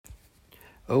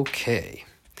Okay,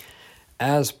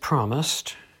 as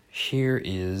promised, here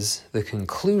is the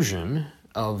conclusion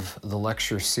of the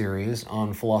lecture series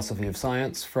on philosophy of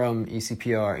science from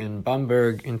ECPR in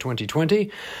Bamberg in 2020,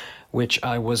 which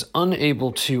I was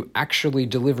unable to actually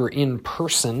deliver in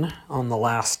person on the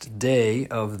last day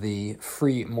of the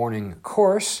free morning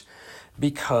course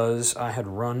because I had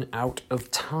run out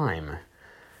of time.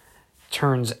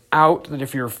 Turns out that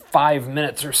if you're 5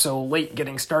 minutes or so late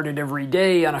getting started every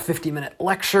day on a 50-minute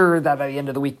lecture, that by the end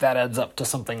of the week that adds up to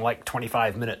something like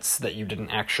 25 minutes that you didn't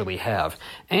actually have.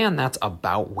 And that's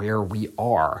about where we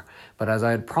are. But as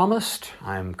I had promised,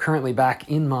 I'm currently back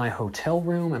in my hotel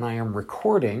room and I am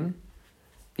recording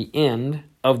the end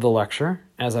of the lecture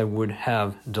as I would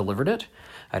have delivered it.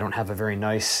 I don't have a very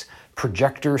nice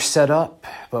projector set up,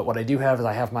 but what I do have is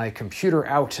I have my computer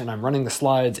out and I'm running the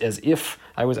slides as if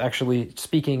I was actually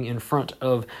speaking in front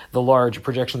of the large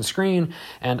projection screen,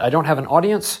 and I don't have an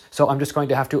audience, so I'm just going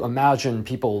to have to imagine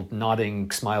people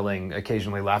nodding, smiling,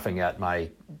 occasionally laughing at my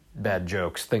bad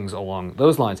jokes, things along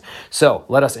those lines. So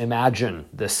let us imagine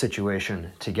this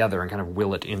situation together and kind of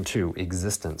will it into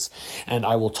existence. And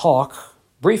I will talk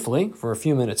briefly for a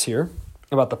few minutes here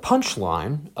about the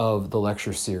punchline of the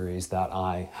lecture series that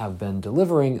I have been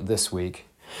delivering this week,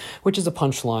 which is a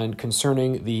punchline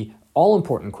concerning the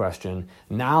all-important question,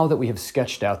 now that we have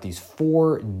sketched out these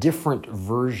 4 different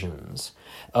versions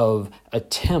of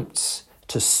attempts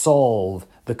to solve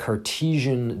the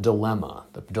Cartesian dilemma,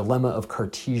 the dilemma of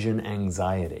Cartesian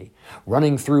anxiety,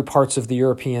 running through parts of the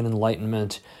European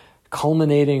Enlightenment,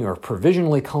 culminating or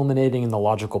provisionally culminating in the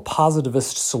logical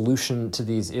positivist solution to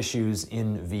these issues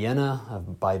in Vienna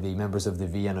by the members of the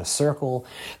Vienna Circle,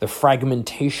 the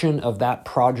fragmentation of that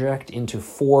project into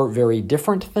 4 very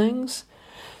different things.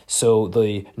 So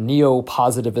the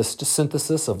neo-positivist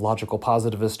synthesis of logical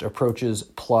positivist approaches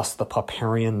plus the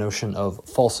Popperian notion of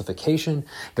falsification,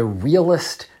 the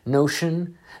realist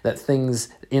notion that things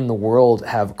in the world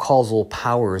have causal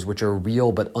powers which are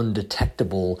real but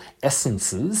undetectable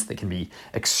essences that can be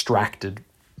extracted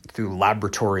through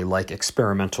laboratory-like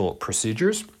experimental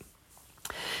procedures.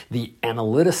 The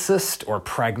analyticist or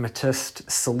pragmatist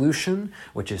solution,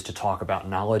 which is to talk about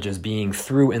knowledge as being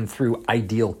through and through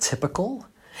ideal typical,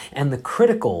 and the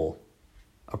critical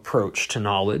approach to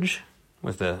knowledge,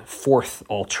 with the 4th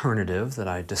alternative that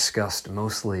I discussed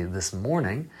mostly this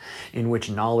morning, in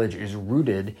which knowledge is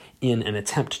rooted in an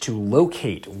attempt to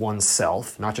locate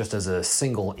oneself, not just as a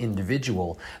single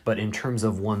individual, but in terms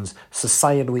of one's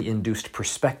societally induced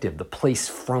perspective, the place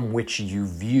from which you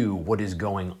view what is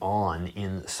going on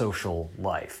in social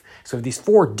life. So these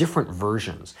 4 different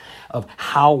versions of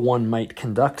how one might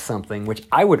conduct something, which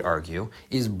I would argue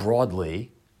is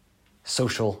broadly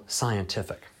social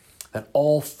scientific. That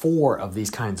all 4 of these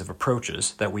kinds of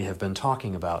approaches that we have been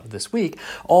talking about this week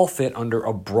all fit under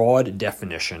a broad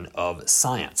definition of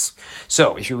science.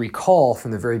 So if you recall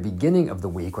from the very beginning of the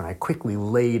week when I quickly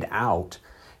laid out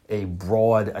a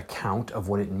broad account of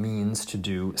what it means to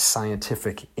do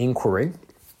scientific inquiry,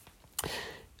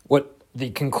 what the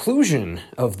conclusion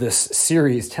of this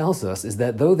series tells us is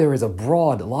that though there is a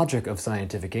broad logic of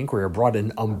scientific inquiry, a broad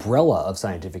umbrella of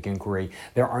scientific inquiry,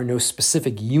 there are no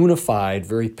specific unified,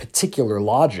 very particular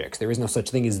logics. There is no such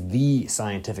thing as the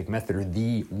scientific method or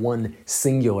the one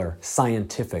singular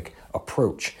scientific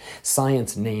approach.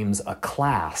 Science names a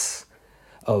class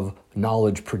of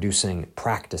knowledge-producing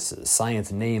practices.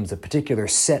 Science names a particular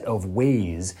set of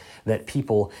ways that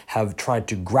people have tried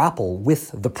to grapple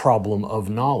with the problem of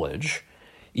knowledge,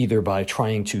 either by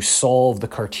trying to solve the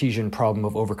Cartesian problem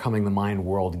of overcoming the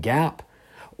mind-world gap,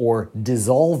 or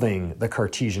dissolving the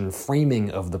Cartesian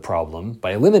framing of the problem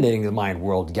by eliminating the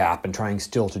mind-world gap and trying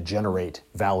still to generate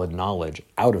valid knowledge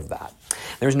out of that.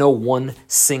 There's no one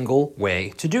single way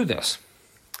to do this.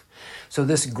 So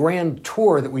this grand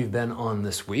tour that we've been on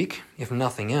this week, if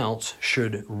nothing else,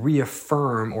 should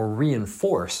reaffirm or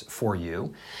reinforce for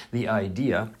you the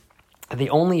idea that the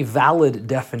only valid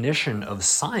definition of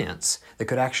science that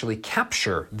could actually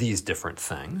capture these different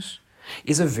things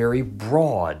is a very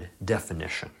broad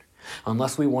definition.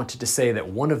 Unless we wanted to say that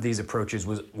one of these approaches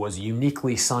was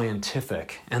uniquely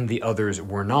scientific and the others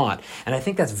were not. And I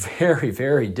think that's very,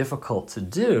 very difficult to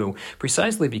do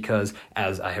precisely because,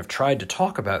 as I have tried to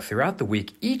talk about throughout the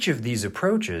week, each of these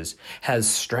approaches has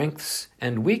strengths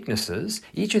and weaknesses.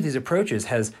 Each of these approaches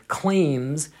has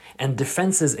claims and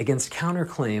defenses against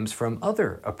counterclaims from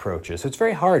other approaches. So it's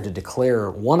very hard to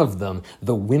declare one of them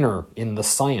the winner in the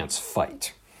science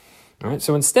fight. All right,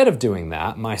 so instead of doing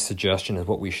that, my suggestion is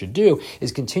what we should do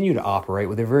is continue to operate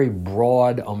with a very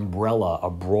broad umbrella, a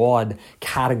broad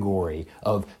category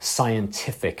of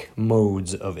scientific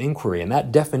modes of inquiry. And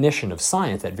that definition of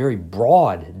science, that very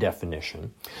broad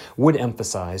definition, would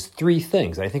emphasize three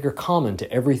things that I think are common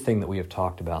to everything that we have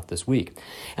talked about this week.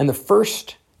 And the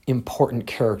first important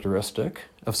characteristic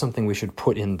of something we should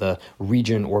put in the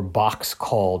region or box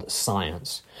called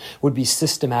science would be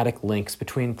systematic links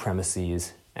between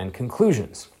premises and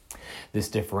conclusions. This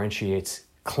differentiates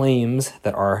claims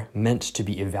that are meant to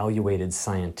be evaluated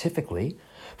scientifically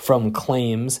from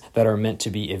claims that are meant to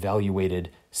be evaluated,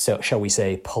 so shall we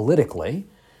say, politically,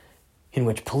 in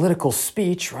which political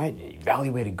speech, right,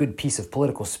 evaluate a good piece of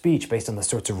political speech based on the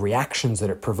sorts of reactions that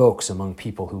it provokes among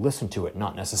people who listen to it,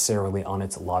 not necessarily on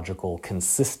its logical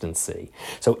consistency.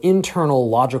 So internal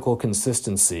logical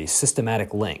consistency,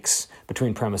 systematic links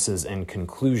between premises and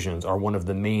conclusions are one of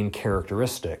the main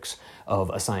characteristics of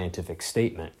a scientific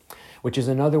statement, which is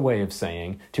another way of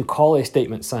saying to call a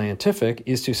statement scientific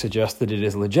is to suggest that it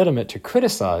is legitimate to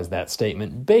criticize that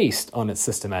statement based on its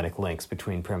systematic links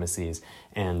between premises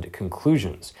and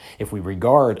conclusions. If we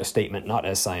regard a statement not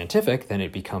as scientific, then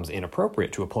it becomes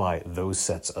inappropriate to apply those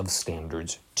sets of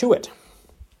standards to it.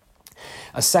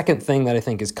 A second thing that I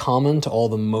think is common to all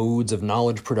the modes of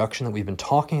knowledge production that we've been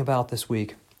talking about this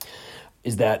week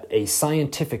is that a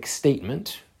scientific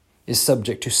statement is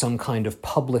subject to some kind of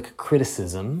public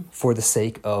criticism for the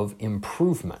sake of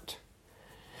improvement.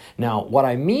 Now, what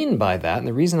I mean by that, and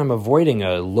the reason I'm avoiding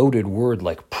a loaded word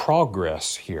like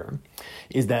progress here,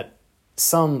 is that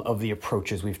some of the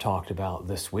approaches we've talked about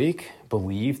this week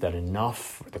believe that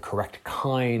enough, the correct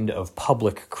kind of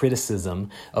public criticism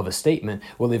of a statement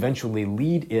will eventually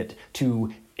lead it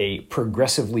to a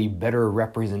progressively better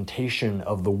representation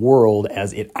of the world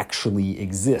as it actually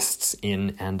exists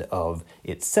in and of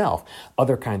itself.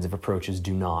 Other kinds of approaches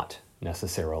do not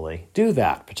necessarily do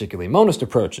that, particularly monist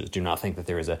approaches do not think that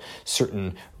there is a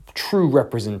certain true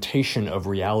representation of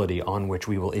reality on which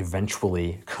we will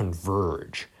eventually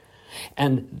converge.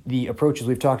 And the approaches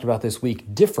we've talked about this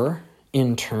week differ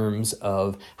in terms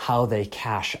of how they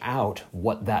cash out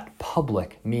what that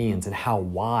public means and how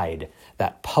wide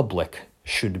that public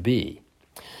should be.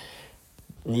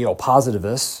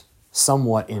 Neo-positivists,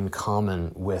 somewhat in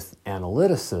common with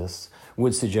analyticists,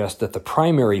 would suggest that the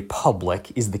primary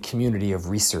public is the community of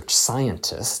research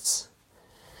scientists,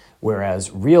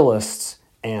 whereas realists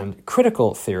and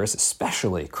critical theorists,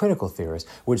 especially critical theorists,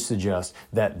 would suggest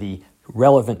that the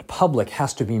relevant public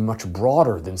has to be much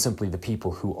broader than simply the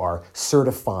people who are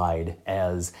certified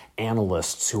as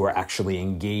analysts who are actually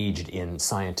engaged in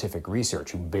scientific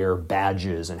research, who bear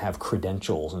badges and have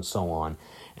credentials and so on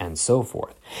and so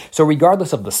forth. So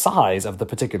regardless of the size of the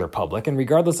particular public and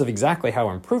regardless of exactly how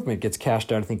improvement gets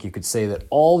cashed out, I think you could say that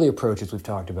all the approaches we've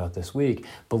talked about this week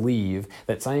believe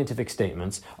that scientific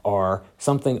statements are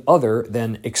something other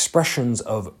than expressions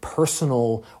of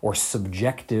personal or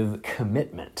subjective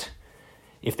commitment.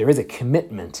 If there is a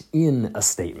commitment in a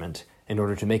statement, in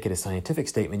order to make it a scientific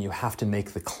statement, you have to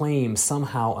make the claim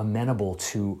somehow amenable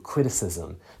to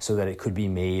criticism so that it could be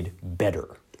made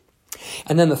better.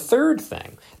 And then the third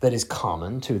thing that is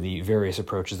common to the various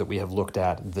approaches that we have looked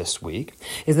at this week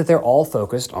is that they're all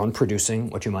focused on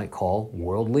producing what you might call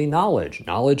worldly knowledge,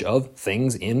 knowledge of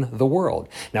things in the world.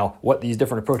 Now, what these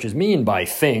different approaches mean by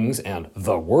things and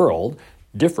the world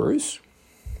differs.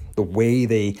 The way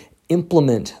they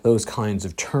implement those kinds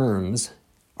of terms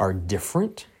are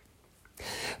different,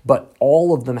 but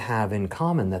all of them have in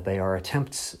common that they are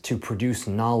attempts to produce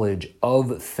knowledge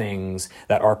of things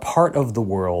that are part of the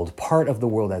world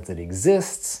as it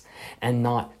exists, and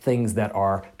not things that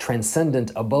are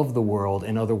transcendent above the world.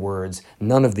 In other words,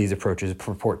 none of these approaches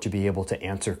purport to be able to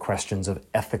answer questions of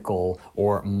ethical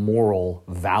or moral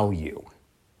value.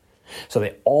 So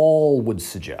they all would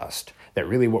suggest that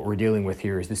really what we're dealing with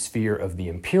here is the sphere of the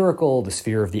empirical, the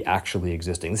sphere of the actually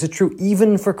existing. This is true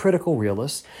even for critical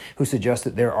realists who suggest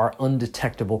that there are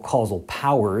undetectable causal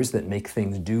powers that make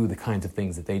things do the kinds of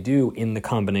things that they do in the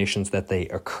combinations that they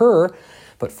occur.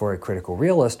 But for a critical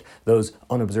realist, those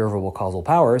unobservable causal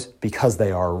powers, because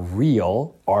they are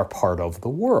real, are part of the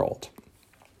world.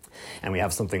 And we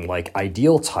have something like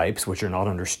ideal types, which are not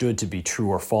understood to be true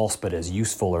or false, but as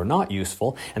useful or not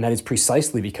useful. And that is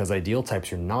precisely because ideal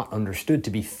types are not understood to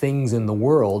be things in the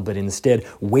world, but instead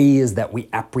ways that we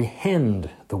apprehend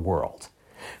the world.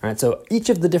 All right, so each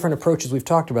of the different approaches we've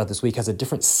talked about this week has a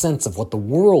different sense of what the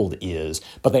world is,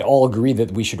 but they all agree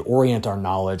that we should orient our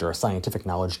knowledge, our scientific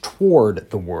knowledge, toward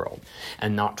the world,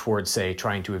 and not toward, say,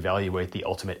 trying to evaluate the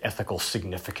ultimate ethical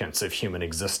significance of human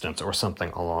existence or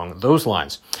something along those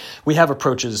lines. We have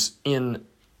approaches in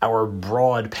our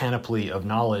broad panoply of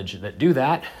knowledge that do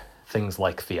that, things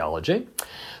like theology,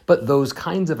 but those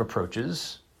kinds of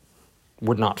approaches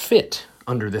would not fit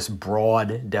under this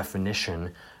broad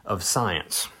definition of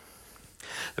science.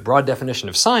 The broad definition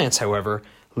of science, however,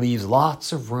 leaves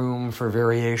lots of room for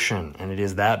variation, and it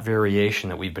is that variation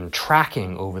that we've been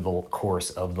tracking over the course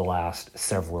of the last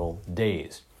several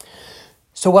days.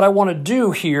 So what I want to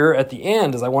do here at the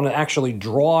end is I want to actually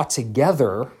draw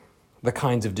together the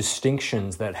kinds of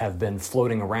distinctions that have been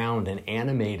floating around and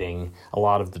animating a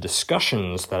lot of the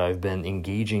discussions that I've been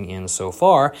engaging in so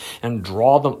far, and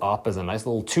draw them up as a nice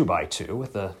little 2x2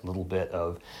 with a little bit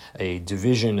of a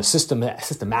division, a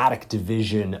systematic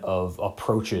division of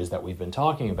approaches that we've been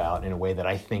talking about in a way that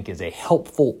I think is a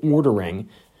helpful ordering.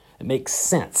 It makes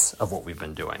sense of what we've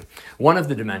been doing. One of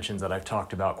the dimensions that I've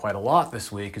talked about quite a lot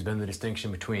this week has been the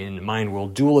distinction between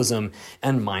mind-world dualism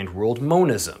and mind-world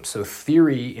monism. So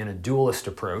theory in a dualist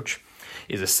approach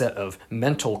is a set of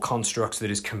mental constructs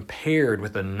that is compared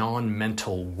with a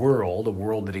non-mental world, a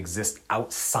world that exists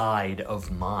outside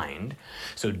of mind.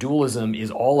 So dualism is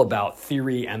all about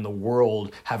theory and the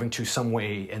world having to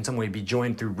in some way be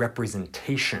joined through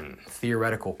representation.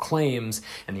 Theoretical claims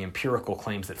and the empirical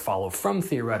claims that follow from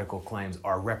theoretical claims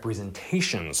are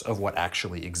representations of what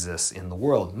actually exists in the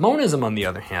world. Monism, on the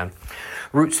other hand,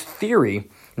 roots theory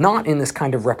not in this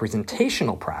kind of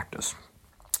representational practice.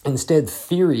 Instead,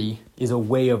 theory is a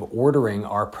way of ordering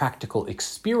our practical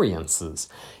experiences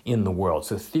in the world.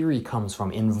 So theory comes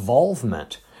from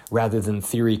involvement rather than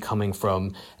theory coming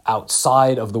from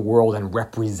outside of the world and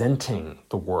representing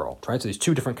the world, right? So these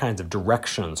two different kinds of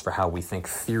directions for how we think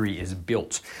theory is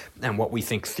built and what we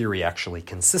think theory actually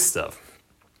consists of.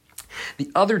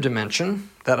 The other dimension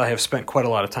that I have spent quite a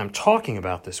lot of time talking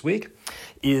about this week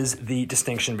is the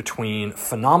distinction between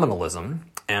phenomenalism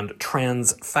and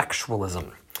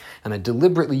transfactualism. And I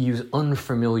deliberately use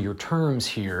unfamiliar terms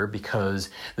here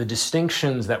because the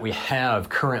distinctions that we have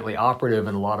currently operative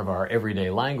in a lot of our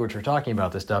everyday language for talking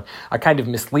about this stuff are kind of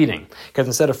misleading. Because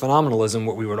instead of phenomenalism,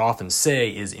 what we would often say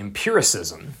is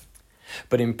empiricism.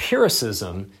 But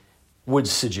empiricism would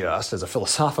suggest, as a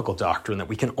philosophical doctrine, that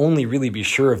we can only really be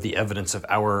sure of the evidence of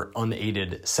our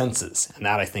unaided senses. And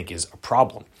that, I think, is a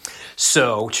problem.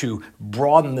 So to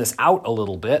broaden this out a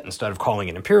little bit, instead of calling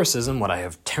it empiricism, what I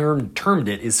have termed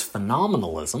it is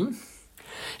phenomenalism.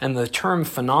 And the term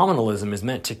phenomenalism is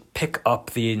meant to pick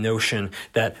up the notion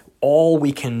that all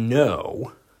we can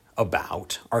know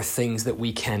about are things that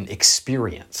we can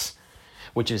experience,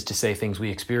 which is to say things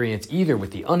we experience either with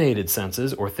the unaided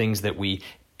senses or things that we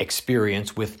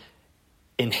experience with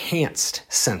enhanced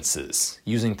senses,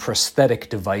 using prosthetic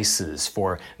devices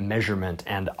for measurement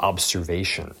and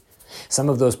observation. Some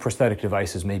of those prosthetic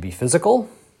devices may be physical,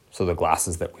 so the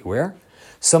glasses that we wear.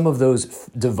 Some of those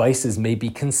devices may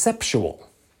be conceptual,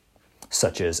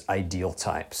 such as ideal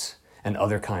types and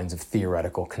other kinds of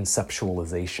theoretical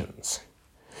conceptualizations.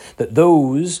 That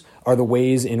those are the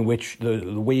ways in which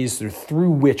the ways through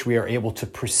which we are able to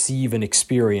perceive and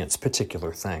experience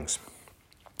particular things.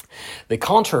 The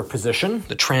contour position,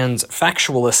 the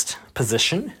transfactualist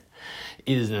position,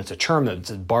 it's a term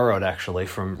that's borrowed actually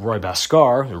from Roy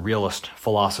Bhaskar, the realist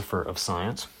philosopher of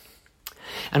science.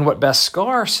 And what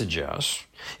Bhaskar suggests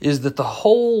is that the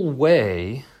whole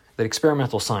way that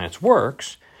experimental science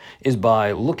works is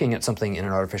by looking at something in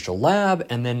an artificial lab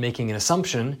and then making an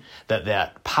assumption that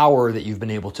that power that you've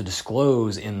been able to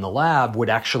disclose in the lab would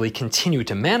actually continue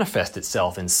to manifest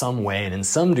itself in some way and in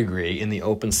some degree in the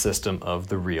open system of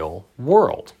the real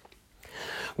world.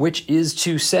 Which is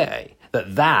to say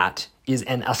that that is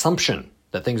an assumption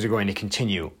that things are going to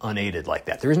continue unaided like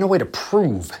that. There is no way to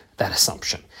prove that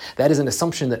assumption. That is an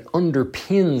assumption that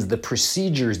underpins the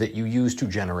procedures that you use to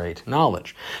generate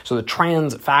knowledge. So the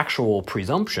transfactual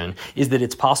presumption is that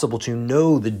it's possible to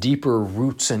know the deeper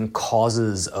roots and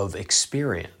causes of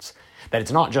experience. That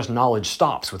it's not just knowledge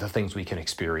stops with the things we can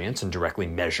experience and directly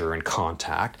measure and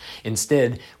contact.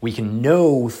 Instead, we can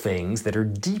know things that are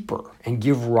deeper and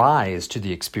give rise to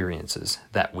the experiences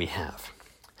that we have.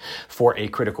 For a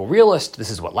critical realist, this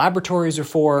is what laboratories are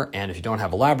for, and if you don't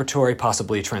have a laboratory,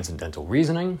 possibly transcendental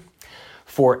reasoning.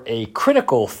 For a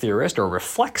critical theorist or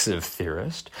reflexive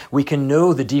theorist, we can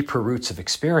know the deeper roots of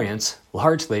experience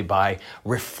largely by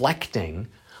reflecting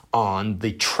on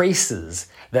the traces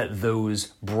that those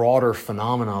broader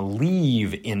phenomena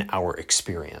leave in our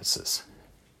experiences.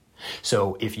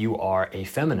 So if you are a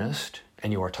feminist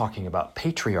and you are talking about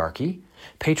patriarchy,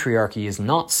 patriarchy is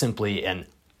not simply an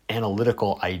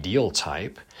analytical ideal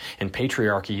type, and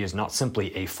patriarchy is not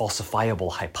simply a falsifiable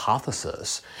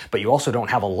hypothesis, but you also don't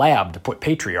have a lab to put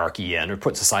patriarchy in or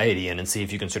put society in and see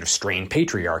if you can sort of strain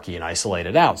patriarchy and isolate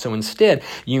it out. So instead,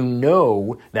 you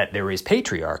know that there is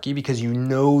patriarchy because you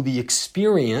know the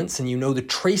experience and you know the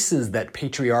traces that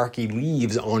patriarchy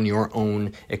leaves on your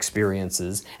own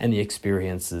experiences and the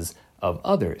experiences of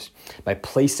others. By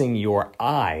placing your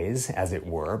eyes, as it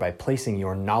were, by placing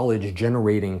your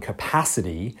knowledge-generating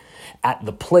capacity at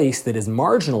the place that is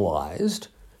marginalized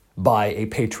by a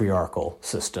patriarchal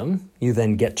system, you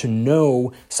then get to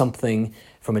know something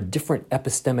from a different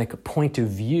epistemic point of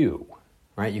view,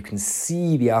 right? You can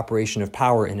see the operation of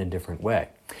power in a different way.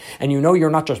 And you know you're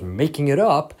not just making it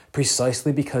up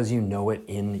precisely because you know it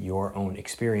in your own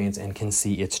experience and can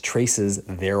see its traces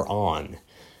thereon.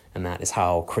 And that is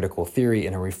how critical theory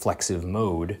in a reflexive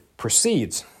mode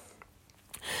proceeds.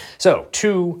 So,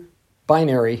 two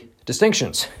binary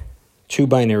distinctions. Two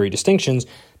binary distinctions,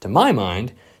 to my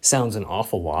mind, sounds an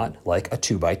awful lot like a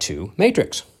 2x2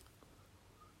 matrix.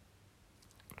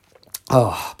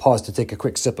 Oh, pause to take a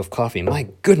quick sip of coffee. My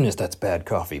goodness, that's bad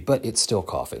coffee, but it's still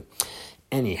coffee.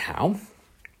 Anyhow,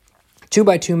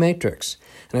 2x2 matrix.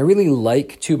 And I really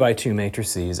like 2x2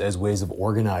 matrices as ways of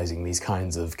organizing these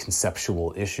kinds of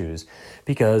conceptual issues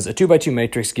because a 2x2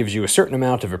 matrix gives you a certain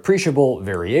amount of appreciable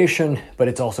variation, but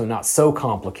it's also not so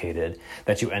complicated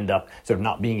that you end up sort of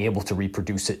not being able to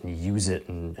reproduce it and use it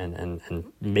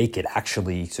and make it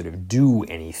actually sort of do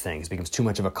anything. It becomes too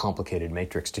much of a complicated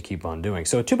matrix to keep on doing.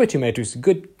 So a 2x2 matrix is a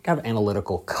good kind of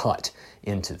analytical cut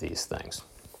into these things.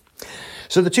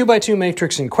 So the 2x2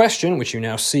 matrix in question, which you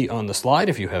now see on the slide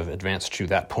if you have advanced to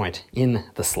that point in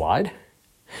the slide,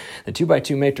 the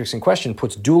 2x2 matrix in question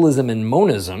puts dualism and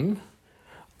monism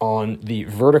on the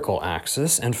vertical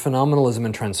axis and phenomenalism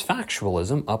and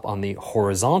transfactualism up on the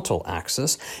horizontal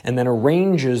axis, and then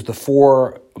arranges the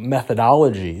four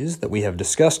methodologies that we have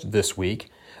discussed this week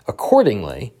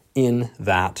accordingly in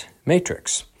that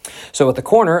matrix. So at the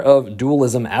corner of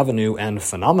Dualism Avenue and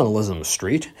Phenomenalism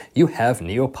Street, you have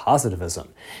neopositivism.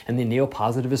 And the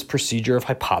neopositivist procedure of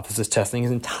hypothesis testing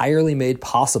is entirely made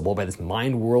possible by this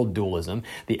mind-world dualism,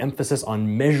 the emphasis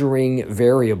on measuring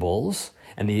variables,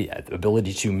 and the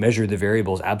ability to measure the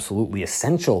variables absolutely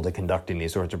essential to conducting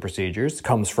these sorts of procedures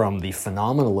comes from the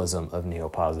phenomenalism of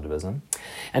neopositivism.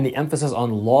 And the emphasis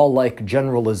on law-like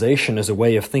generalization as a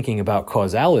way of thinking about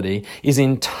causality is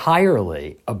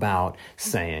entirely about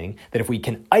saying that if we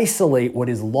can isolate what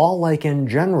is law-like in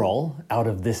general out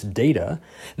of this data,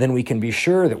 then we can be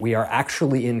sure that we are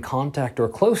actually in contact or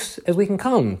close as we can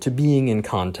come to being in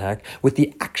contact with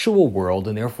the actual world,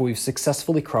 and therefore we've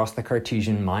successfully crossed the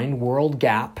Cartesian mind-world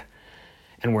gap,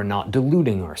 and we're not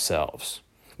deluding ourselves,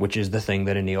 which is the thing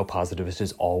that a neopositivist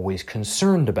is always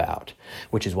concerned about,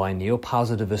 which is why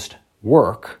neopositivist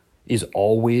work is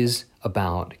always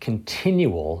about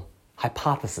continual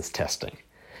hypothesis testing.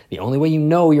 The only way you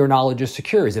know your knowledge is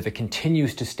secure is if it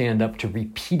continues to stand up to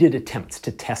repeated attempts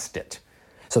to test it.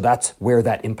 So that's where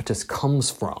that impetus comes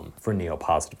from for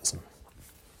neopositivism.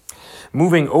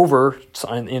 Moving over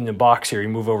in the box here, you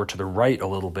move over to the right a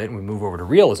little bit, and we move over to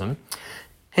realism.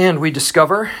 And we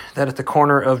discover that at the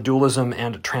corner of dualism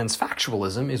and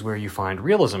transfactualism is where you find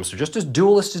realism. So just as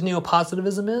dualist as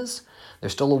neopositivism is,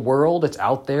 there's still a world, it's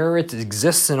out there, it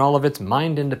exists in all of its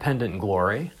mind-independent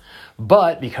glory.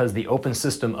 But because the open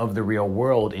system of the real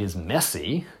world is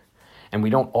messy, and we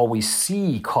don't always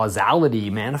see causality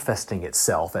manifesting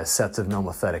itself as sets of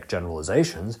nomothetic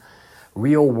generalizations,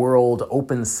 real-world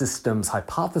open systems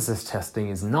hypothesis testing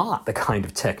is not the kind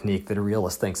of technique that a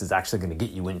realist thinks is actually going to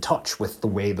get you in touch with the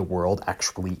way the world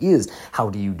actually is. How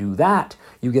do you do that?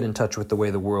 You get in touch with the way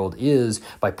the world is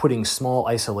by putting small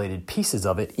isolated pieces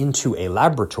of it into a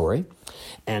laboratory,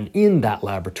 and in that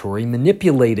laboratory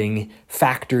manipulating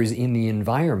factors in the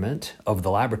environment of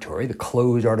the laboratory, the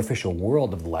closed artificial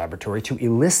world of the laboratory, to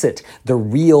elicit the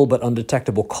real but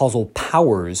undetectable causal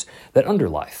powers that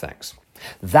underlie things.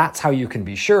 That's how you can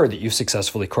be sure that you've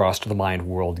successfully crossed the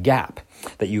mind-world gap,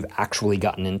 that you've actually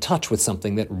gotten in touch with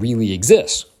something that really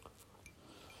exists.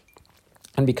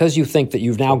 And because you think that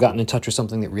you've now gotten in touch with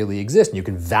something that really exists, and you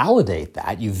can validate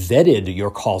that, you've vetted your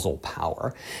causal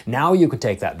power, now you can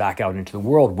take that back out into the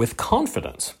world with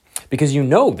confidence, because you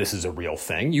know this is a real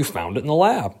thing, you found it in the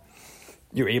lab.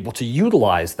 You're able to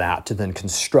utilize that to then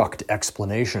construct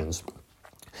explanations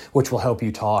which will help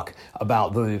you talk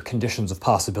about the conditions of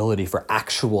possibility for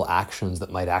actual actions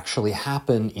that might actually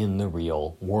happen in the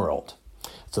real world.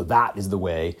 So that is the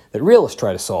way that realists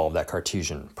try to solve that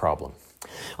Cartesian problem.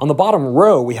 On the bottom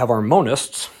row, we have our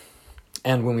monists,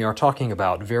 And when we are talking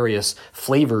about various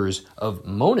flavors of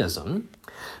monism,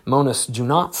 monists do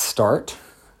not start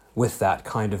with that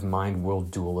kind of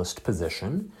mind-world dualist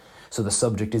position. So the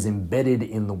subject is embedded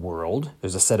in the world.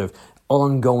 There's a set of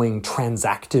ongoing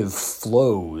transactive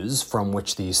flows from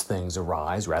which these things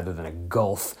arise, rather than a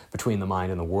gulf between the mind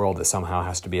and the world that somehow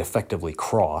has to be effectively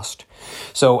crossed.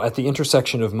 So at the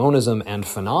intersection of monism and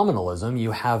phenomenalism,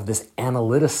 you have this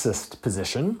analyticist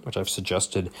position, which I've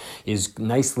suggested is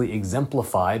nicely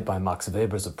exemplified by Max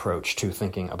Weber's approach to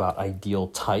thinking about ideal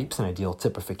types and ideal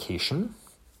typification.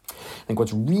 I think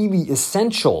what's really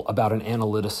essential about an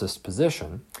analyticist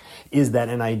position is that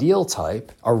an ideal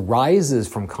type arises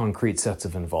from concrete sets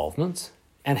of involvements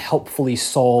and helpfully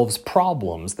solves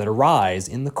problems that arise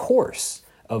in the course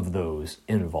of those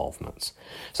involvements.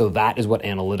 So that is what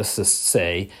analyticists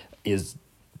say is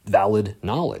valid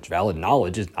knowledge. Valid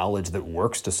knowledge is knowledge that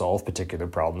works to solve particular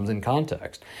problems in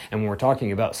context. And when we're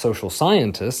talking about social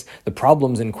scientists, the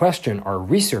problems in question are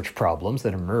research problems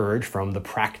that emerge from the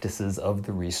practices of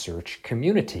the research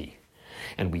community.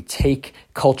 And we take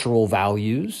cultural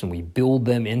values and we build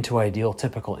them into ideal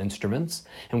typical instruments,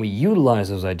 and we utilize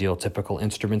those ideal typical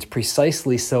instruments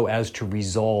precisely so as to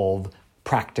resolve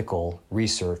practical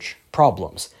research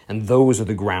problems. And those are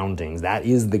the groundings. That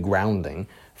is the grounding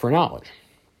for knowledge.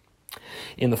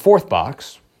 In the fourth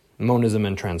box, monism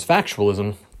and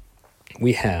transfactualism,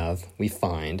 we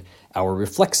find our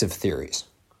reflexive theories.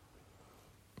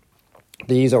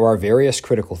 These are our various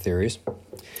critical theories,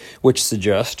 which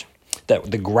suggest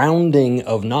that the grounding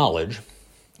of knowledge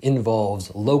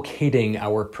involves locating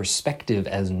our perspective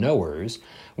as knowers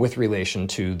with relation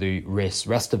to the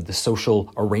rest of the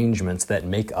social arrangements that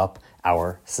make up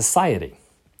our society.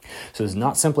 So it's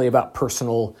not simply about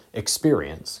personal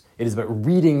experience. It is about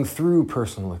reading through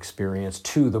personal experience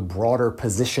to the broader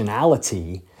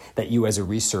positionality that you as a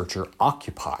researcher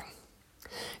occupy.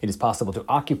 It is possible to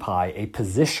occupy a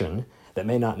position that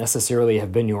may not necessarily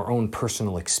have been your own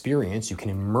personal experience. You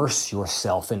can immerse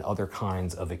yourself in other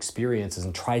kinds of experiences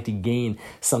and try to gain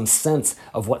some sense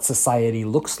of what society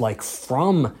looks like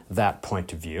from that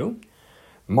point of view.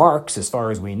 Marx, as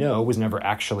far as we know, was never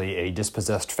actually a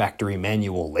dispossessed factory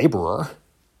manual laborer,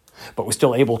 but was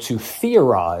still able to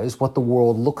theorize what the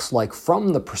world looks like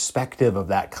from the perspective of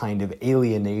that kind of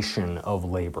alienation of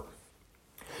labor.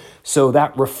 So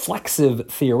that reflexive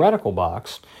theoretical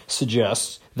box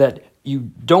suggests that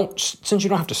since you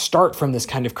don't have to start from this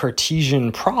kind of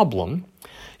Cartesian problem,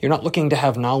 you're not looking to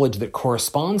have knowledge that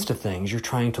corresponds to things. You're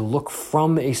trying to look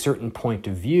from a certain point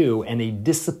of view, and a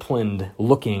disciplined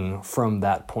looking from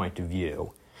that point of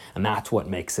view. And that's what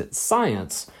makes it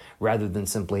science, rather than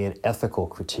simply an ethical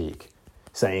critique,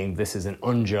 saying this is an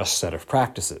unjust set of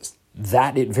practices.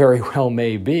 That it very well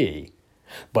may be,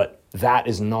 but that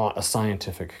is not a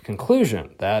scientific conclusion.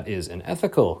 That is an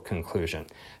ethical conclusion.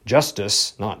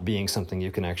 Justice not being something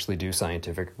you can actually do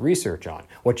scientific research on.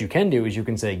 What you can do is you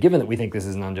can say, given that we think this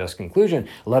is an unjust conclusion,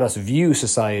 let us view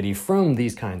society from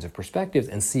these kinds of perspectives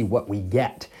and see what we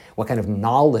get. What kind of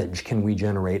knowledge can we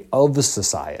generate of the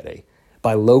society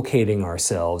by locating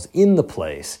ourselves in the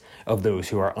place of those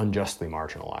who are unjustly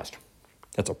marginalized?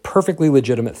 That's a perfectly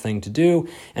legitimate thing to do,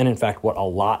 and in fact what a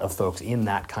lot of folks in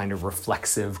that kind of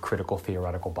reflexive critical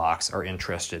theoretical box are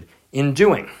interested in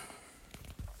doing.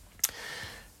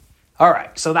 All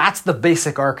right, so that's the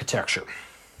basic architecture.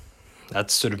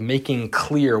 That's sort of making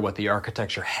clear what the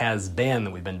architecture has been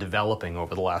that we've been developing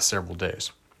over the last several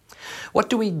days. What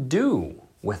do we do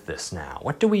with this now?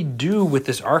 What do we do with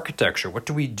this architecture? What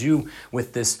do we do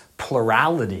with this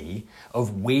plurality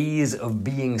of ways of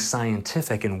being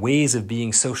scientific and ways of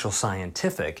being social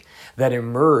scientific that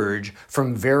emerge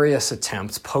from various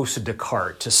attempts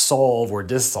post-Descartes to solve or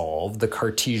dissolve the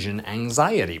Cartesian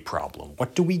anxiety problem?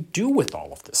 What do we do with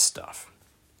all of this stuff?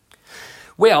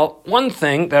 Well, one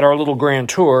thing that our little grand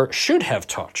tour should have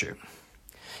taught you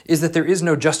is that there is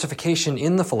no justification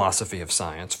in the philosophy of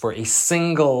science for a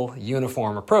single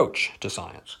uniform approach to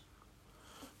science.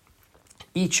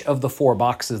 Each of the four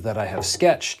boxes that I have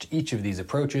sketched, each of these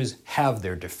approaches have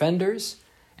their defenders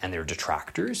and their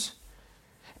detractors.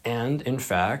 And in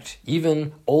fact,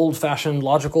 even old-fashioned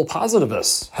logical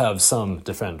positivists have some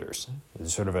defenders.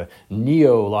 There's sort of a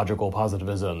neo-logical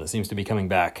positivism that seems to be coming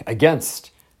back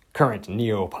against current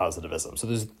neo-positivism. So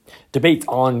there's debate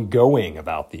ongoing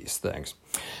about these things.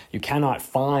 You cannot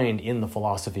find in the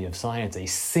philosophy of science a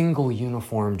single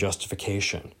uniform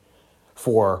justification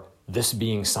for this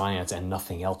being science and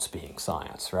nothing else being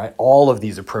science, right? All of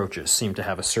these approaches seem to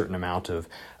have a certain amount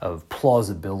of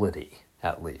plausibility,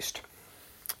 at least.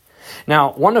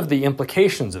 Now, one of the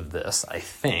implications of this, I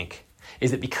think,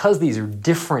 is that because these are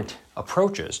different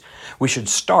approaches, we should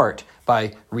start by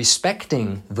by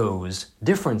respecting those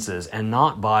differences and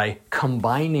not by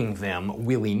combining them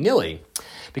willy-nilly.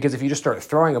 Because if you just start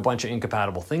throwing a bunch of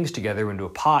incompatible things together into a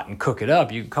pot and cook it up,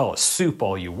 you can call it soup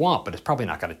all you want, but it's probably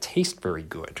not going to taste very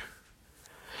good.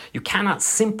 You cannot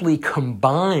simply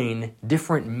combine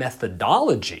different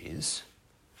methodologies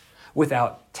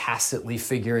without tacitly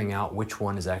figuring out which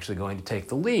one is actually going to take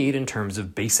the lead in terms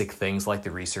of basic things like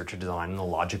the research design and the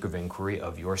logic of inquiry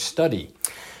of your study.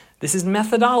 This is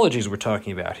methodologies we're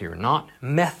talking about here, not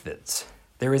methods.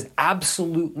 There is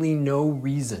absolutely no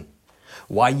reason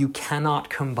why you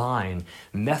cannot combine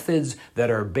methods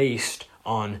that are based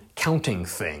on counting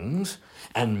things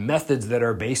and methods that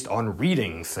are based on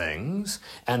reading things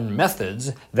and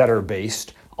methods that are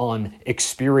based on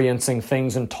experiencing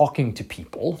things and talking to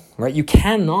people, right? You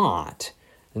cannot.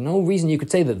 There's no reason you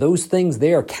could say that those things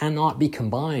there cannot be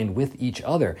combined with each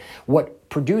other. What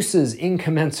produces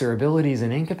incommensurabilities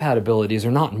and incompatibilities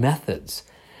are not methods.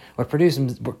 What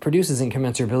produces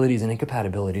incommensurabilities and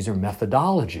incompatibilities are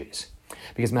methodologies,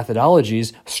 because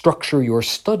methodologies structure your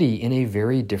study in a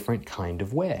very different kind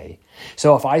of way.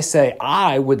 So if I say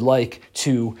I would like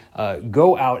to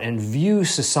go out and view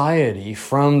society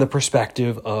from the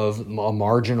perspective of a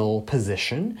marginal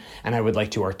position, and I would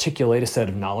like to articulate a set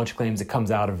of knowledge claims that comes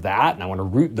out of that, and I want to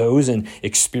root those in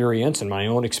experience, and my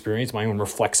own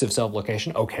reflexive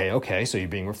self-location. Okay, so you're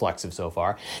being reflexive so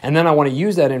far. And then I want to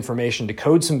use that information to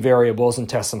code some variables and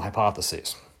test some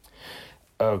hypotheses.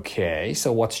 Okay,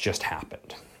 so what's just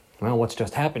happened? Well, what's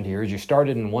just happened here is you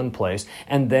started in one place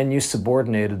and then you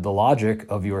subordinated the logic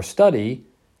of your study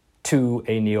to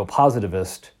a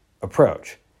neo-positivist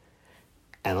approach.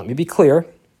 And let me be clear,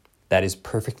 that is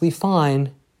perfectly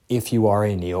fine if you are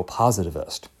a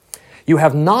neo-positivist. You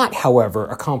have not, however,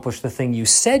 accomplished the thing you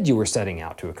said you were setting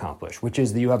out to accomplish, which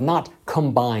is that you have not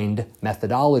combined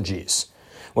methodologies.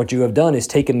 What you have done is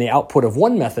taken the output of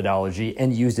one methodology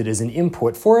and used it as an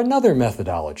input for another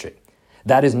methodology.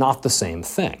 That is not the same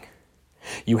thing.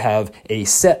 You have a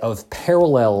set of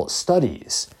parallel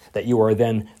studies that you are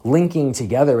then linking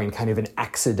together in kind of an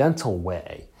accidental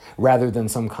way, rather than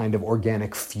some kind of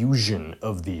organic fusion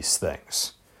of these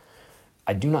things.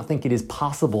 I do not think it is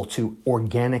possible to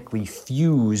organically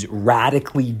fuse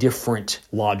radically different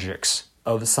logics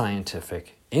of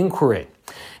scientific inquiry.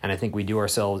 And I think we do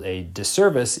ourselves a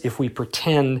disservice if we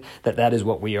pretend that that is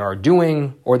what we are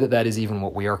doing, or that that is even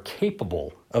what we are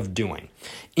capable of doing.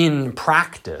 In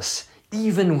practice,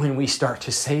 even when we start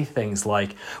to say things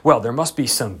like, well, there must be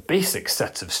some basic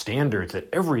sets of standards that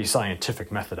every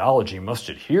scientific methodology must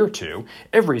adhere to,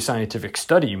 every scientific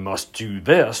study must do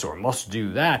this or must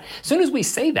do that. As soon as we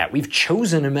say that, we've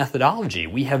chosen a methodology.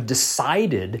 We have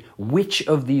decided which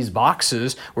of these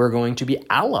boxes we're going to be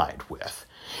allied with.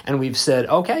 And we've said,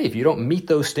 okay, if you don't meet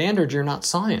those standards, you're not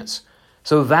science.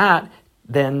 So that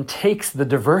then takes the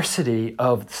diversity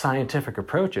of scientific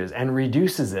approaches and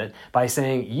reduces it by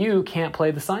saying, you can't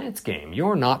play the science game.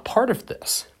 You're not part of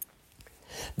this.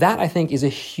 That, I think, is a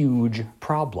huge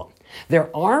problem.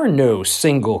 There are no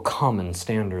single common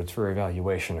standards for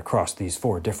evaluation across these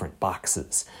four different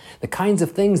boxes. The kinds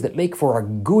of things that make for a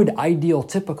good ideal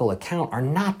typical account are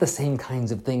not the same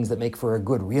kinds of things that make for a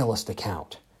good realist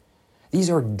account. These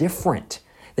are different.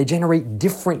 They generate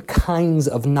different kinds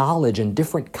of knowledge and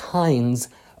different kinds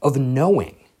of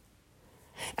knowing.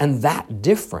 And that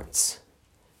difference,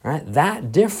 right,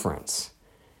 that difference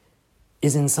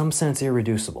is in some sense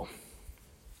irreducible.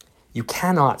 You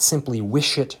cannot simply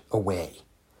wish it away,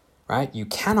 right? You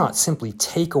cannot simply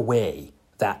take away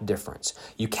that difference.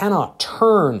 You cannot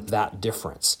turn that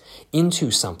difference into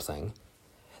something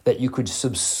that you could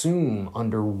subsume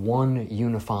under one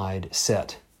unified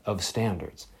set of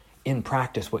standards. In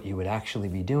practice, what you would actually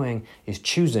be doing is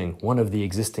choosing one of the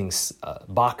existing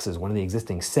boxes, one of the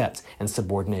existing sets, and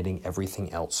subordinating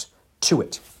everything else to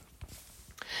it.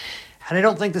 And I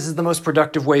don't think this is the most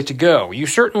productive way to go. You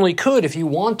certainly could, if you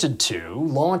wanted to,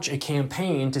 launch a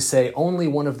campaign to say only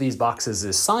one of these boxes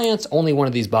is science, only one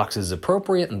of these boxes is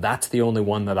appropriate, and that's the only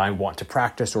one that I want to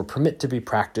practice or permit to be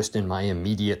practiced in my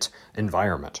immediate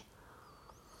environment.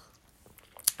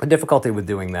 The difficulty with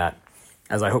doing that,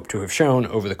 as I hope to have shown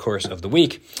over the course of the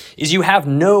week, is you have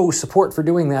no support for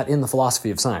doing that in the philosophy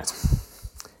of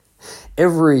science.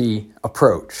 Every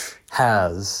approach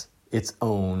has its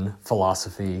own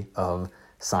philosophy of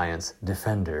science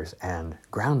defenders and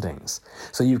groundings.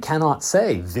 So you cannot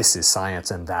say this is science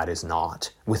and that is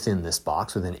not within this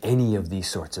box, within any of these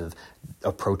sorts of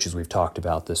approaches we've talked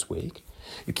about this week.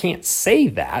 You can't say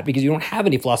that because you don't have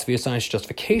any philosophy of science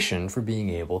justification for being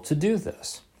able to do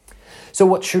this. So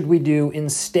what should we do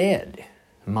instead?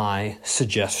 My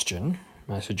suggestion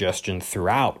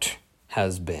throughout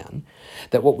has been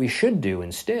that what we should do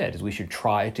instead is we should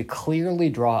try to clearly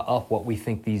draw up what we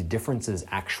think these differences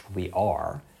actually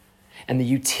are. And the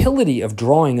utility of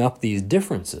drawing up these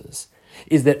differences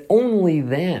is that only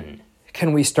then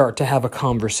can we start to have a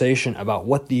conversation about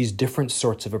what these different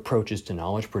sorts of approaches to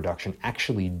knowledge production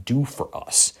actually do for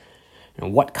us.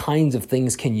 And what kinds of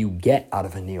things can you get out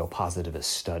of a neo-positivist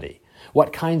study?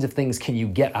 What kinds of things can you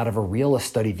get out of a realist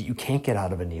study that you can't get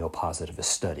out of a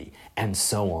neo-positivist study? And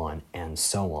so on, and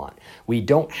so on. We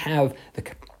don't have the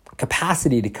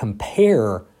capacity to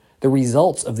compare the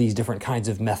results of these different kinds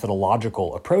of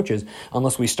methodological approaches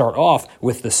unless we start off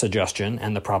with the suggestion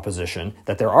and the proposition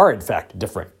that there are, in fact,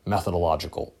 different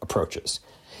methodological approaches.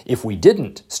 If we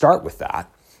didn't start with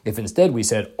that, if instead we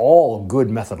said all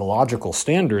good methodological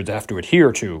standards have to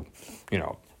adhere to,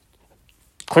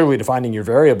 clearly defining your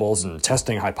variables and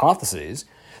testing hypotheses,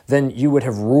 then you would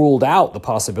have ruled out the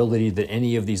possibility that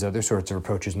any of these other sorts of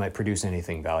approaches might produce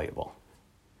anything valuable.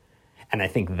 And I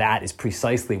think that is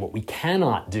precisely what we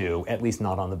cannot do, at least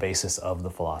not on the basis of the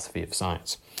philosophy of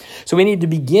science. So we need to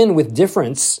begin with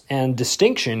difference and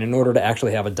distinction in order to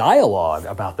actually have a dialogue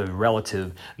about the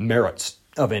relative merits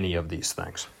of any of these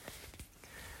things.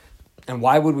 And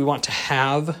why would we want to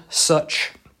have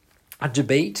such a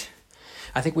debate?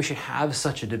 I think we should have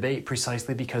such a debate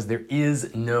precisely because there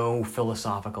is no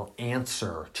philosophical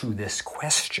answer to this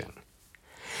question.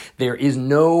 There is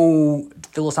no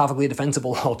philosophically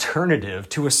defensible alternative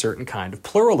to a certain kind of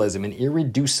pluralism, an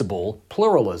irreducible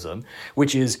pluralism,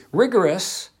 which is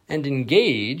rigorous and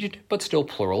engaged, but still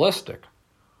pluralistic.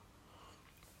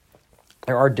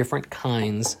 There are different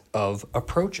kinds of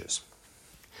approaches.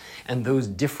 And those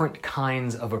different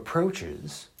kinds of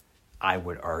approaches, I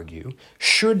would argue,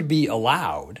 should be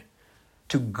allowed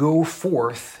to go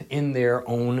forth in their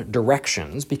own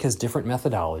directions because different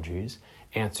methodologies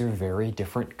answer very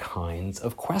different kinds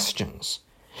of questions.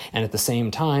 And at the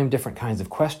same time, different kinds of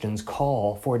questions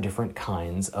call for different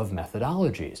kinds of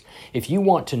methodologies. If you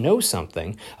want to know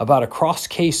something about a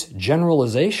cross-case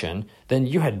generalization, then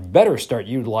you had better start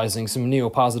utilizing some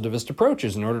neo-positivist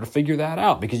approaches in order to figure that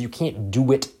out, because you can't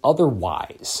do it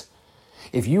otherwise.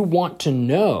 If you want to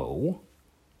know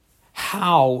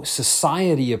how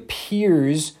society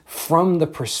appears from the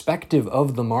perspective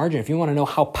of the margin, if you want to know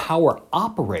how power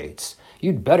operates,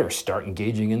 you'd better start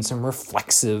engaging in some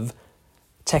reflexive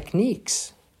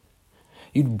techniques.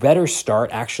 You'd better start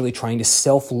actually trying to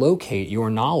self-locate your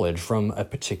knowledge from a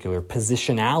particular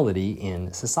positionality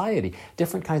in society.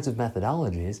 Different kinds of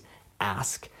methodologies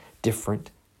ask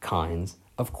different kinds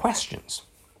of questions.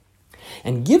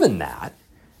 And given that,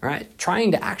 right,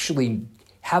 trying to actually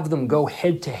have them go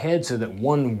head-to-head so that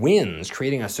one wins,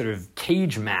 creating a sort of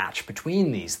cage match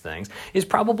between these things, is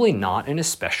probably not an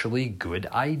especially good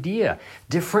idea.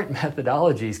 Different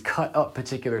methodologies cut up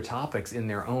particular topics in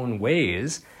their own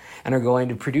ways and are going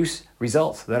to produce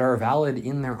results that are valid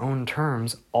in their own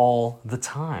terms all the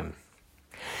time.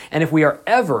 And if we are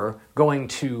ever going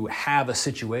to have a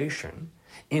situation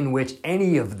in which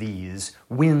any of these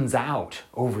wins out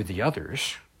over the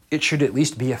others, it should at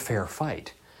least be a fair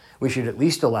fight. We should at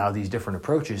least allow these different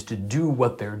approaches to do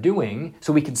what they're doing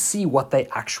so we can see what they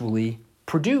actually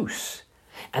produce.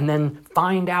 And then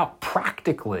find out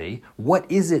practically what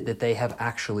is it that they have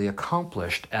actually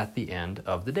accomplished at the end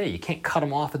of the day. You can't cut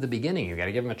them off at the beginning. You've got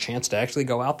to give them a chance to actually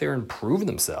go out there and prove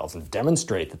themselves and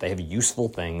demonstrate that they have useful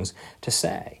things to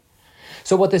say.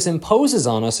 So what this imposes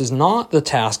on us is not the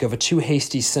task of a too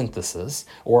hasty synthesis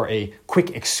or a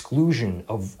quick exclusion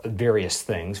of various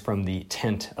things from the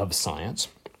tent of science.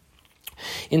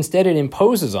 Instead, it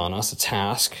imposes on us a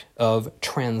task of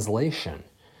translation,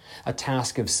 a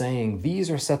task of saying these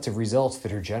are sets of results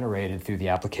that are generated through the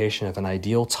application of an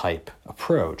ideal type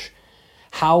approach.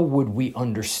 How would we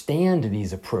understand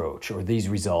these approach or these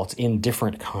results in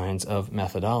different kinds of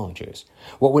methodologies?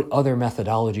 What would other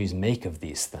methodologies make of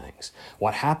these things?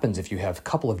 What happens if you have a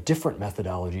couple of different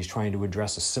methodologies trying to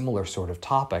address a similar sort of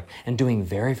topic and doing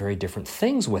very, very different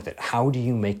things with it? How do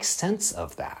you make sense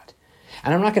of that?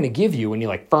 And I'm not going to give you any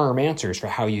firm answers for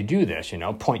how you do this,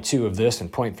 point 2 of this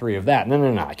and point 3 of that.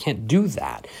 No, I can't do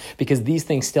that because these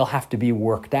things still have to be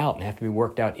worked out and have to be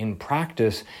worked out in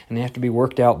practice, and they have to be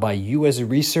worked out by you as a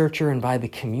researcher and by the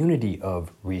community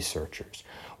of researchers.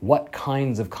 What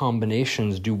kinds of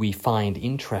combinations do we find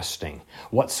interesting?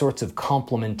 What sorts of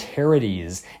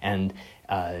complementarities and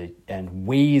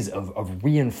ways of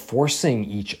reinforcing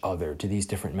each other do these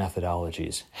different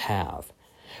methodologies have?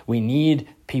 We need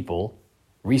people,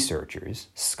 researchers,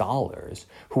 scholars,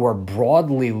 who are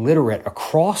broadly literate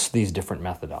across these different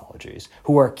methodologies,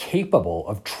 who are capable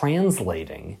of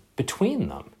translating between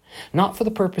them. not for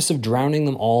the purpose of drowning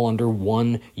them all under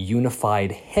one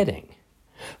unified heading,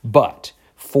 but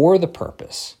for the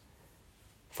purpose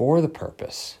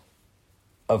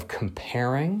of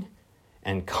comparing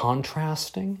and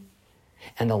contrasting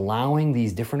and allowing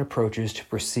these different approaches to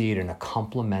proceed in a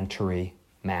complementary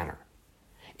manner,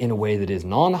 in a way that is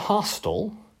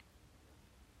non-hostile,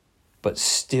 but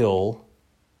still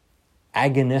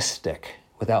agonistic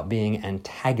without being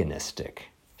antagonistic,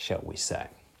 shall we say.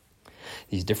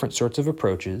 These different sorts of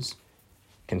approaches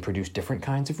can produce different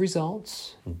kinds of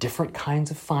results, different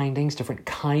kinds of findings, different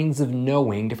kinds of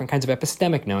knowing, different kinds of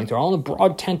epistemic knowing. They're all in the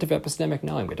broad tent of epistemic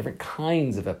knowing, but different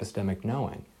kinds of epistemic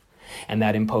knowing. And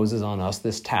that imposes on us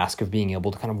this task of being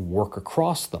able to kind of work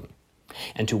across them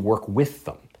and to work with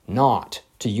them, not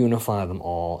to unify them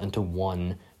all into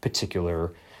one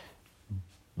particular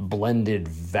blended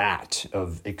vat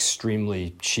of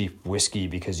extremely cheap whiskey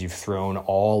because you've thrown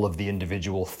all of the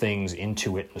individual things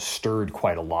into it and stirred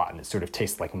quite a lot, and it sort of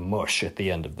tastes like mush at the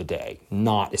end of the day.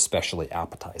 Not especially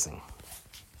appetizing.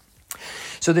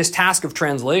 So this task of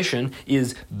translation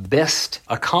is best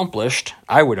accomplished,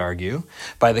 I would argue,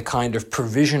 by the kind of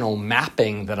provisional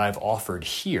mapping that I've offered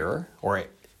here, or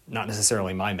not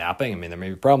necessarily my mapping. I mean, there may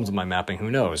be problems with my mapping. Who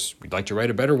knows? We'd like to write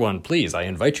a better one. Please, I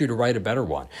invite you to write a better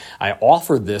one. I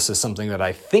offered this as something that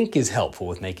I think is helpful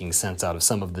with making sense out of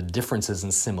some of the differences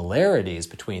and similarities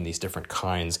between these different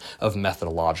kinds of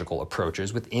methodological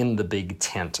approaches within the big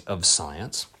tent of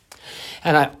science.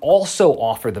 And I also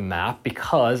offer the map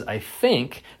because I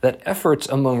think that efforts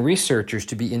among researchers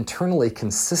to be internally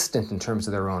consistent in terms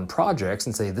of their own projects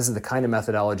and say, this is the kind of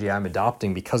methodology I'm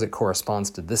adopting because it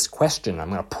corresponds to this question, I'm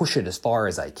going to push it as far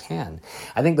as I can.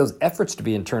 I think those efforts to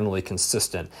be internally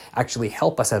consistent actually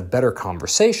help us have better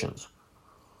conversations.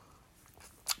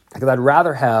 Because I'd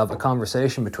rather have a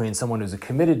conversation between someone who's a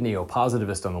committed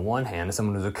neo-positivist on the one hand and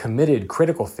someone who's a committed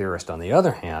critical theorist on the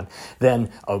other hand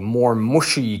than a more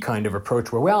mushy kind of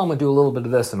approach where, well, I'm going to do a little bit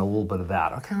of this and a little bit of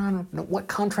that. Okay, what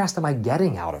contrast am I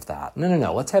getting out of that?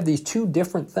 No. Let's have these two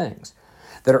different things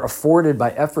that are afforded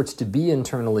by efforts to be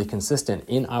internally consistent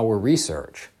in our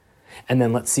research, and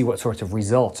then let's see what sorts of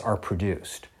results are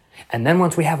produced. And then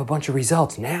once we have a bunch of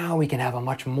results, now we can have a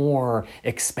much more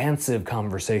expansive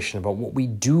conversation about what we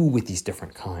do with these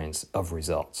different kinds of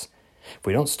results. If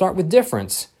we don't start with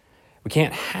difference, we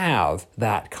can't have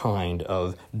that kind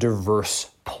of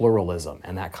diverse pluralism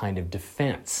and that kind of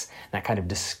defense, that kind of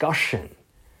discussion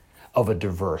of a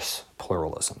diverse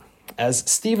pluralism. As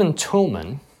Stephen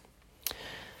Toulmin,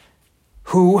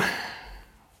 who,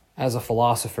 as a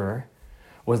philosopher,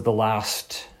 was the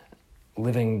last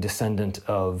living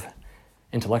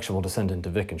intellectual descendant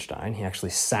of Wittgenstein. He actually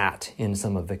sat in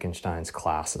some of Wittgenstein's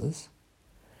classes.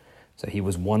 So he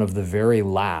was one of the very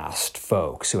last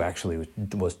folks who actually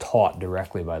was taught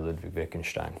directly by Ludwig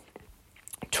Wittgenstein.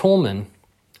 Toulmin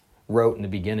wrote in the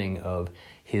beginning of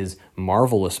his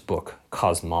marvelous book,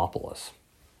 Cosmopolis,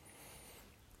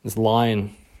 this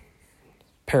line,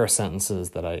 pair of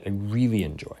sentences that I really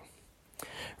enjoy.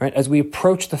 Right? As we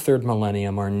approach the third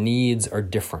millennium, our needs are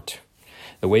different.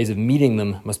 The ways of meeting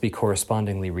them must be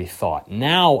correspondingly rethought.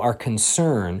 Now our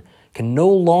concern can no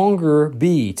longer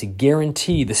be to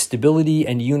guarantee the stability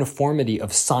and uniformity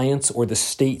of science or the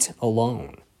state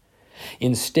alone.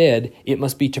 Instead, it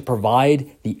must be to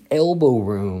provide the elbow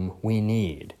room we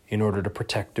need in order to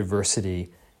protect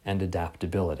diversity and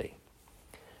adaptability.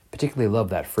 Particularly love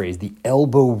that phrase, the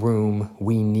elbow room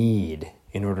we need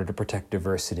in order to protect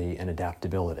diversity and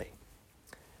adaptability.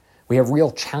 We have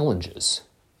real challenges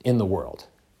in the world.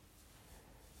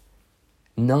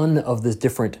 None of the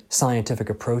different scientific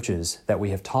approaches that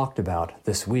we have talked about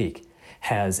this week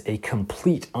has a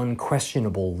complete,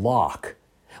 unquestionable lock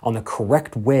on the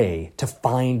correct way to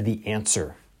find the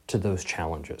answer to those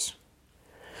challenges.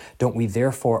 Don't we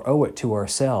therefore owe it to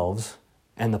ourselves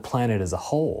and the planet as a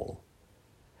whole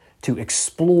to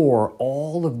explore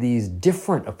all of these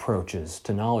different approaches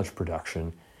to knowledge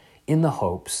production in the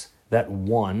hopes that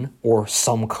one or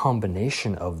some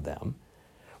combination of them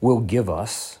will give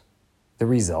us the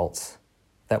results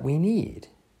that we need?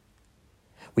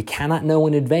 We cannot know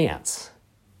in advance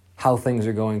how things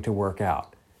are going to work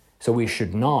out. So we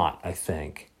should not, I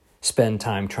think, spend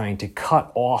time trying to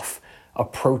cut off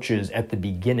approaches at the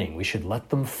beginning. We should let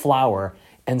them flower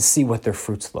and see what their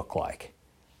fruits look like.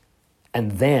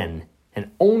 And then,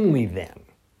 and only then,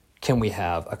 can we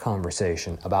have a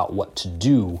conversation about what to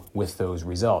do with those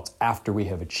results after we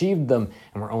have achieved them.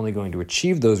 And we're only going to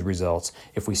achieve those results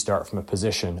if we start from a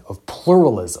position of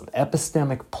pluralism,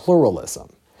 epistemic pluralism.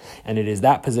 And it is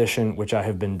that position which I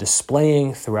have been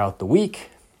displaying throughout the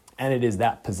week, and it is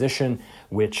that position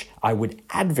which I would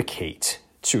advocate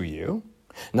to you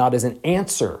not as an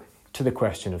answer to the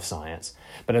question of science,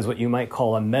 but as what you might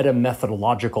call a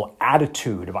meta-methodological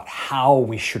attitude about how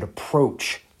we should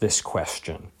approach this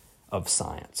question of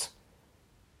science.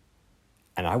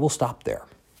 And I will stop there.